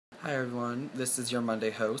Hi everyone, this is your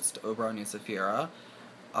Monday host, Obrani Safira.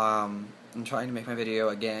 I'm trying to make my video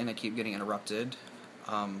again. I keep getting interrupted.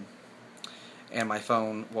 And my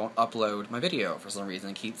phone won't upload my video for some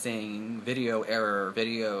reason. It keeps saying video error.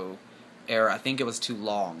 I think it was too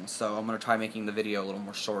long, so I'm going to try making the video a little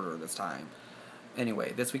more shorter this time.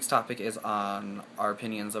 Anyway, this week's topic is on our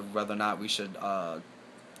opinions of whether or not we should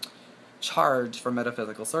charge for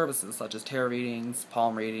metaphysical services such as tarot readings,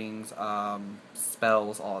 palm readings,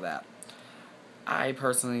 spells, all that. I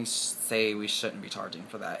personally say we shouldn't be charging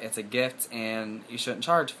for that. It's a gift and you shouldn't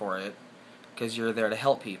charge for it because you're there to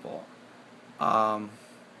help people. It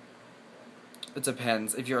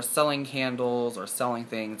depends. If you're selling candles or selling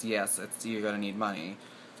things, yes, you're going to need money.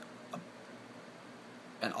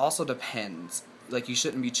 And also depends. Like, you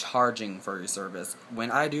shouldn't be charging for your service.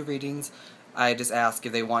 When I do readings, I just ask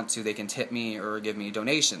if they want to. They can tip me or give me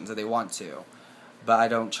donations if they want to. But I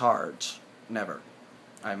don't charge. Never.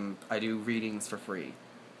 I do readings for free.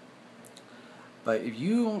 But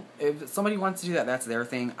if somebody wants to do that, that's their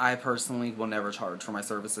thing. I personally will never charge for my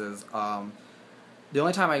services. The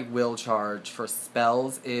only time I will charge for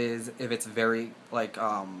spells is if it's very, like,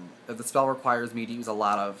 if the spell requires me to use a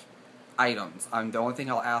lot of items. The only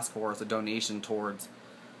thing I'll ask for is a donation towards,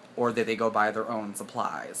 or that they go buy their own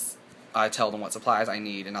supplies. I tell them what supplies I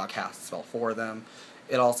need and I'll cast a spell for them.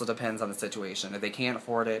 It also depends on the situation. If they can't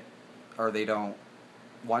afford it, or they don't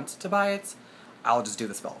want to buy it, I'll just do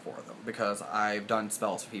the spell for them, because I've done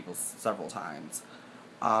spells for people several times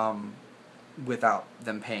without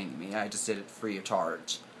them paying me. I just did it free of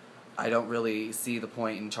charge. I don't really see the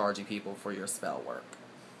point in charging people for your spell work.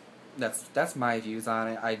 That's my views on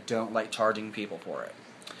it. I don't like charging people for it.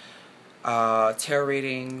 Tarot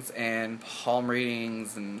readings and palm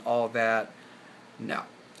readings and all that, no.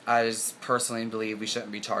 I just personally believe we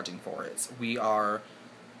shouldn't be charging for it. We are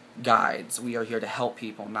guides. We are here to help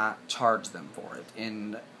people, not charge them for it.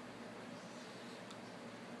 And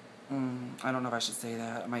I don't know if I should say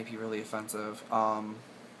that. It might be really offensive. I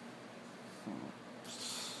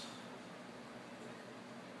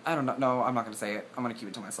don't know. No, I'm not going to say it. I'm going to keep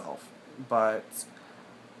it to myself. But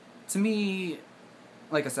to me,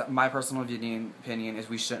 like I said, my personal opinion is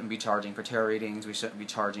we shouldn't be charging for tarot readings. We shouldn't be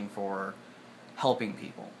charging for helping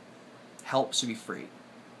people. Help should be free.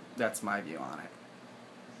 That's my view on it.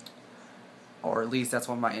 Or at least that's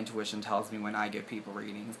what my intuition tells me when I give people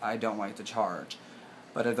readings. I don't like to charge.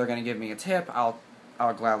 But if they're going to give me a tip, I'll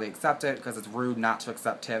gladly accept it, because it's rude not to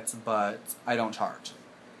accept tips, but I don't charge.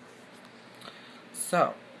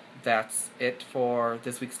 So, that's it for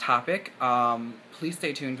this week's topic. Please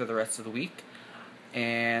stay tuned for the rest of the week.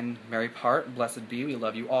 And Merry Part, blessed be, we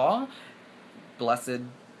love you all. Blessed,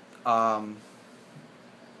 I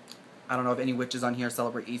don't know if any witches on here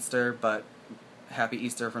celebrate Easter, but happy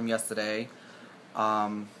Easter from yesterday.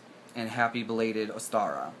 And happy belated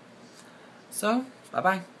Ostara. So,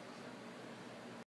 bye-bye.